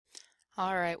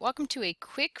All right, welcome to a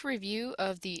quick review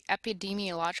of the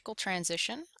epidemiological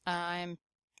transition. I'm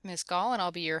Ms. Gall and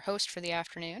I'll be your host for the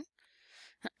afternoon.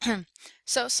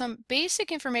 So some basic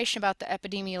information about the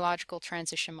epidemiological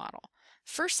transition model.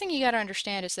 First thing you got to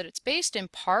understand is that it's based in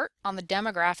part on the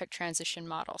demographic transition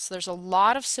model. So there's a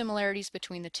lot of similarities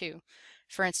between the two.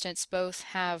 For instance, both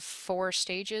have 4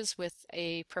 stages with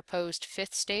a proposed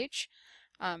 5th stage.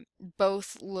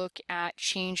 Both look at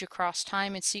change across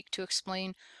time and seek to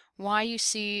explain why you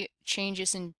see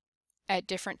changes at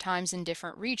different times in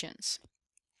different regions.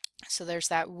 So there's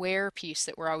that where piece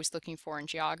that we're always looking for in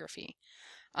geography.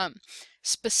 Um,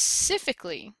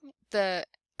 Specifically, the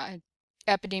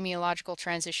epidemiological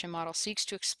transition model seeks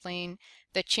to explain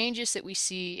the changes that we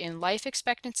see in life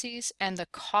expectancies and the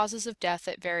causes of death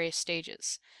at various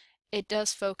stages. It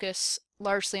does focus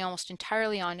largely almost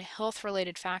entirely on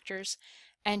health-related factors,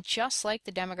 and just like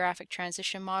the demographic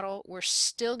transition model, we're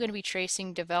still going to be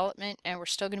tracing development and we're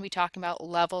still going to be talking about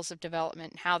levels of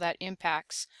development and how that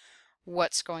impacts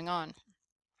what's going on.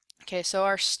 Okay, so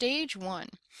our stage one.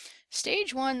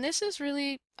 Stage one, this is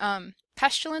really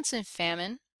pestilence and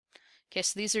famine. Okay,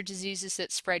 so these are diseases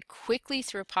that spread quickly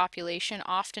through a population,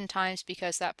 oftentimes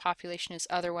because that population is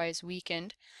otherwise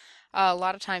weakened. A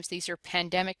lot of times these are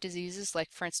pandemic diseases,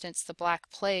 like for instance the Black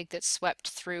Plague that swept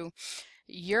through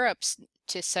Europe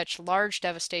to such large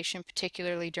devastation,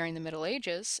 particularly during the Middle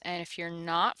Ages. And if you're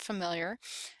not familiar,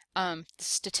 the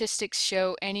statistics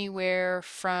show anywhere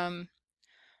from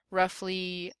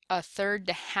roughly a third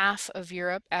to half of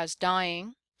Europe as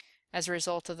dying as a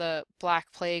result of the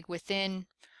Black Plague within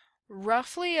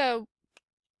roughly a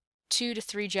 2 to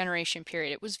 3 generation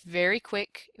period. It was very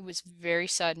quick, it was very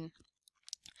sudden,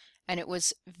 and it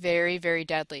was very, very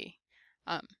deadly.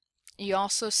 Um, you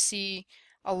also see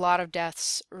a lot of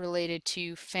deaths related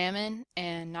to famine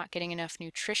and not getting enough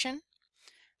nutrition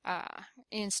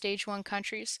in stage one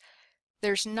countries.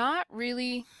 There's not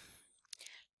really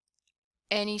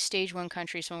any stage one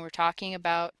countries when we're talking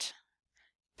about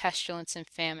pestilence and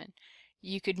famine.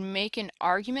 You could make an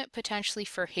argument potentially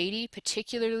for Haiti,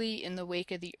 particularly in the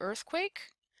wake of the earthquake,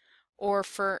 or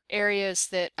for areas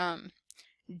that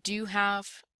do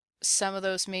have some of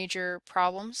those major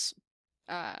problems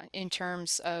in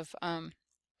terms of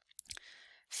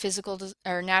physical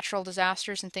or natural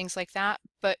disasters and things like that.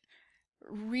 But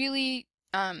really,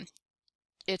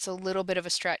 it's a little bit of a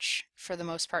stretch for the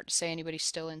most part to say anybody's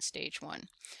still in stage one.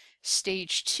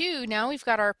 Stage two, now we've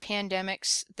got our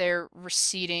pandemics, they're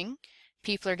receding,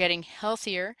 people are getting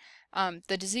healthier,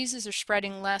 the diseases are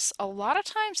spreading less. A lot of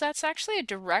times that's actually a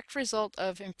direct result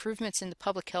of improvements in the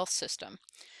public health system.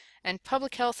 And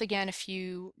public health, again, if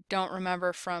you don't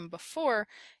remember from before,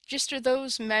 just are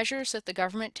those measures that the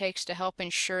government takes to help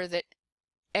ensure that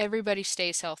everybody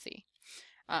stays healthy.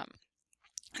 Um,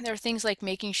 there are things like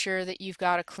making sure that you've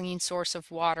got a clean source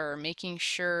of water, making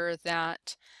sure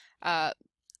that uh,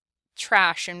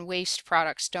 trash and waste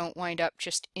products don't wind up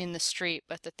just in the street,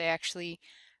 but that they actually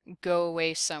go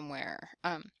away somewhere.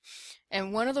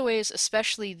 And one of the ways,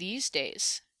 especially these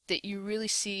days, that you really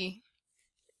see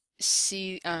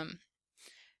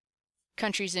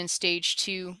countries in stage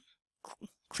two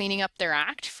cleaning up their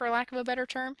act, for lack of a better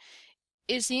term,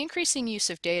 is the increasing use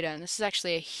of data. And this is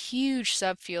actually a huge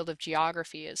subfield of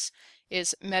geography,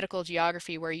 is medical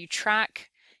geography, where you track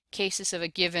cases of a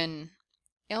given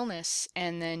illness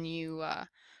and then you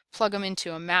plug them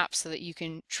into a map so that you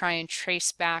can try and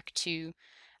trace back to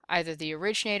either the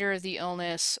originator of the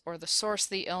illness or the source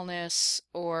of the illness,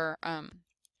 or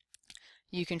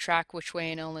you can track which way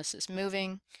an illness is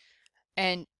moving.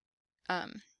 And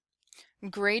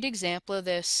great example of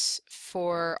this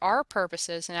for our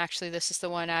purposes, and actually this is the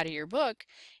one out of your book,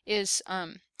 is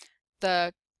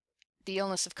the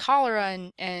illness of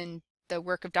cholera and the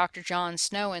work of Dr. John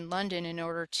Snow in London in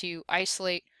order to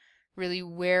isolate really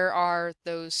where are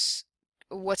those,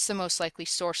 what's the most likely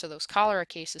source of those cholera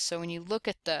cases. So when you look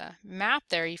at the map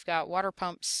there, you've got water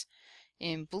pumps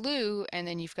in blue, and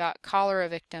then you've got cholera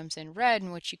victims in red,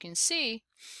 and what you can see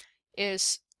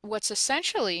is what's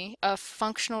essentially a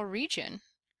functional region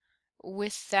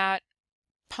with that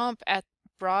pump at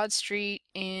Broad Street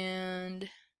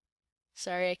and,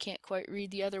 sorry, I can't quite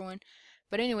read the other one,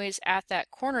 but anyways, at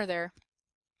that corner there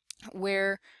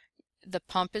where the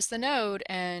pump is the node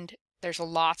and there's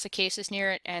lots of cases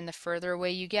near it, and the further away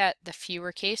you get, the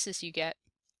fewer cases you get,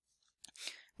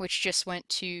 which just went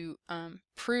to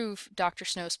prove Dr.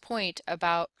 Snow's point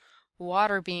about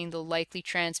water being the likely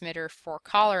transmitter for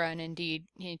cholera, and indeed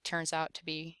it turns out to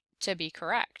be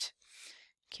correct.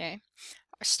 Okay,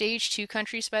 our stage two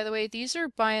countries, by the way, these are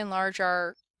by and large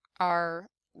our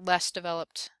less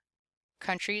developed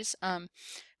countries.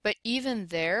 But even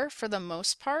there, for the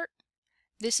most part,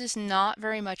 this is not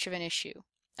very much of an issue.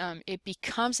 It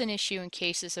becomes an issue in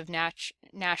cases of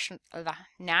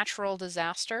natural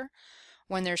disaster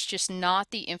when there's just not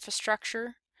the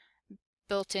infrastructure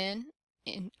built in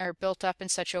or built up in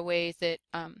such a way that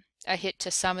a hit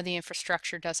to some of the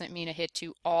infrastructure doesn't mean a hit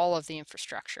to all of the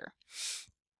infrastructure.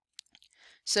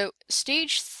 So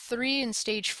stage 3 and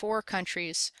stage 4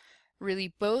 countries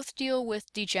really both deal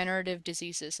with degenerative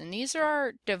diseases, and these are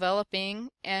our developing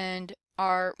and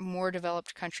our more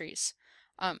developed countries.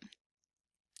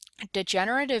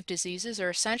 Degenerative diseases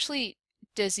are essentially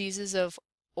diseases of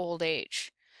old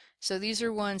age. So these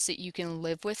are ones that you can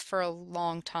live with for a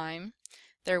long time.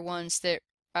 They're ones that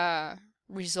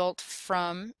result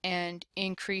from and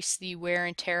increase the wear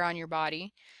and tear on your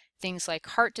body. Things like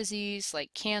heart disease,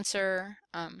 like cancer.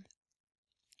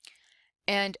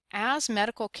 And as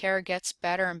medical care gets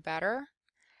better and better,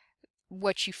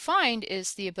 what you find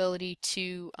is the ability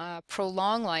to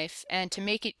prolong life and to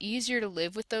make it easier to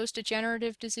live with those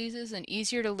degenerative diseases and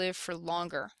easier to live for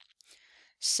longer.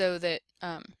 So that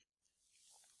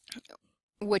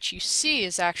what you see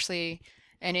is actually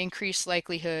an increased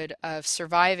likelihood of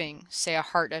surviving, say, a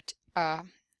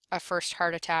first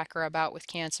heart attack or a bout with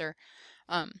cancer,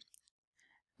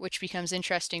 which becomes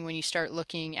interesting when you start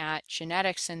looking at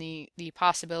genetics and the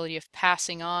possibility of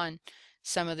passing on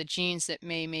some of the genes that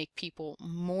may make people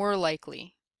more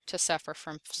likely to suffer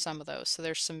from some of those. So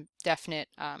there's some definite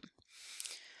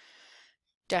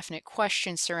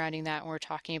questions surrounding that when we're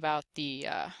talking about the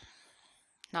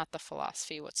not the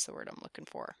philosophy, what's the word I'm looking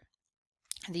for?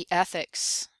 The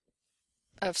ethics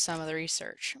of some of the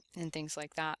research and things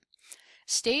like that.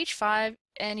 Stage 5,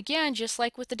 and again, just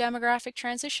like with the demographic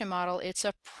transition model, it's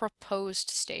a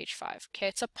proposed stage 5. Okay,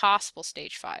 it's a possible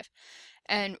stage 5.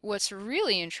 And what's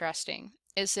really interesting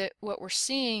is that what we're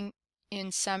seeing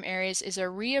in some areas is a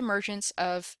reemergence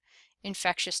of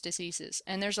infectious diseases.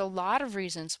 And there's a lot of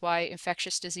reasons why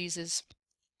infectious diseases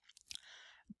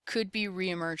could be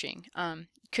reemerging.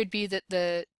 Could be that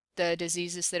the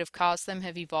diseases that have caused them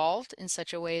have evolved in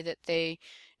such a way that they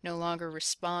no longer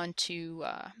respond to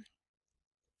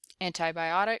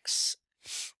antibiotics.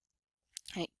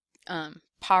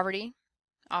 Poverty.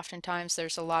 Oftentimes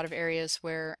there's a lot of areas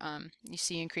where you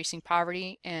see increasing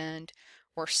poverty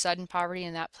or sudden poverty,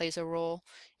 and that plays a role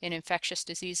in infectious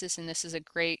diseases. And this is a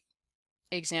great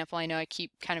example. I know I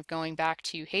keep kind of going back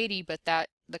to Haiti, but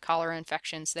the cholera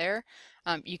infections there.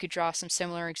 You could draw some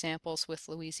similar examples with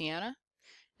Louisiana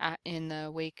in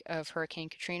the wake of Hurricane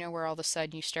Katrina, where all of a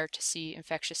sudden you start to see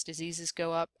infectious diseases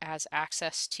go up as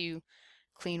access to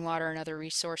clean water and other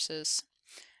resources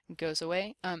goes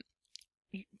away.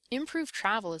 Improved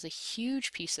travel is a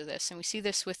huge piece of this, and we see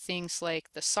this with things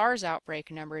like the SARS outbreak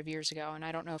a number of years ago, and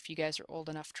I don't know if you guys are old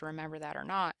enough to remember that or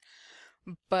not,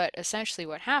 but essentially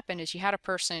what happened is you had a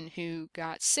person who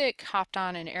got sick, hopped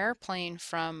on an airplane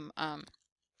from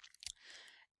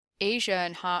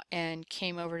Asia and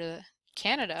came over to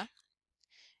Canada,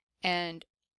 and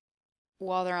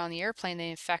while they're on the airplane, they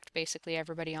infect basically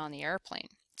everybody on the airplane.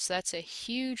 So that's a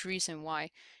huge reason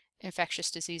why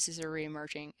infectious diseases are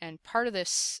reemerging. And part of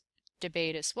this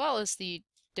debate as well is the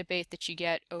debate that you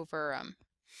get over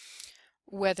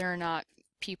whether or not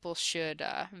people should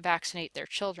vaccinate their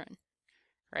children,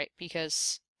 right?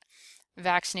 Because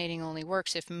vaccinating only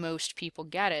works if most people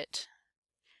get it,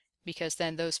 because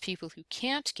then those people who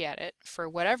can't get it for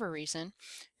whatever reason,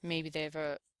 maybe they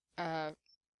have a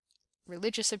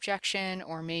religious objection,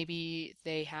 or maybe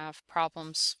they have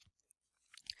problems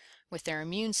with their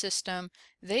immune system,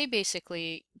 they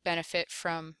basically benefit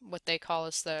from what they call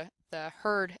as the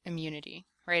herd immunity,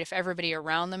 right? If everybody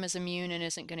around them is immune and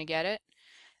isn't going to get it,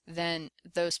 then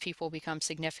those people become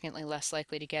significantly less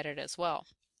likely to get it as well.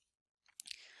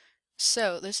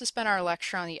 So this has been our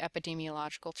lecture on the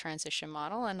epidemiological transition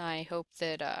model, and I hope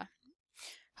that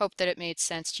it made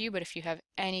sense to you. But if you have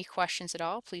any questions at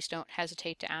all, please don't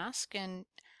hesitate to ask, and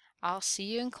I'll see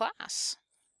you in class.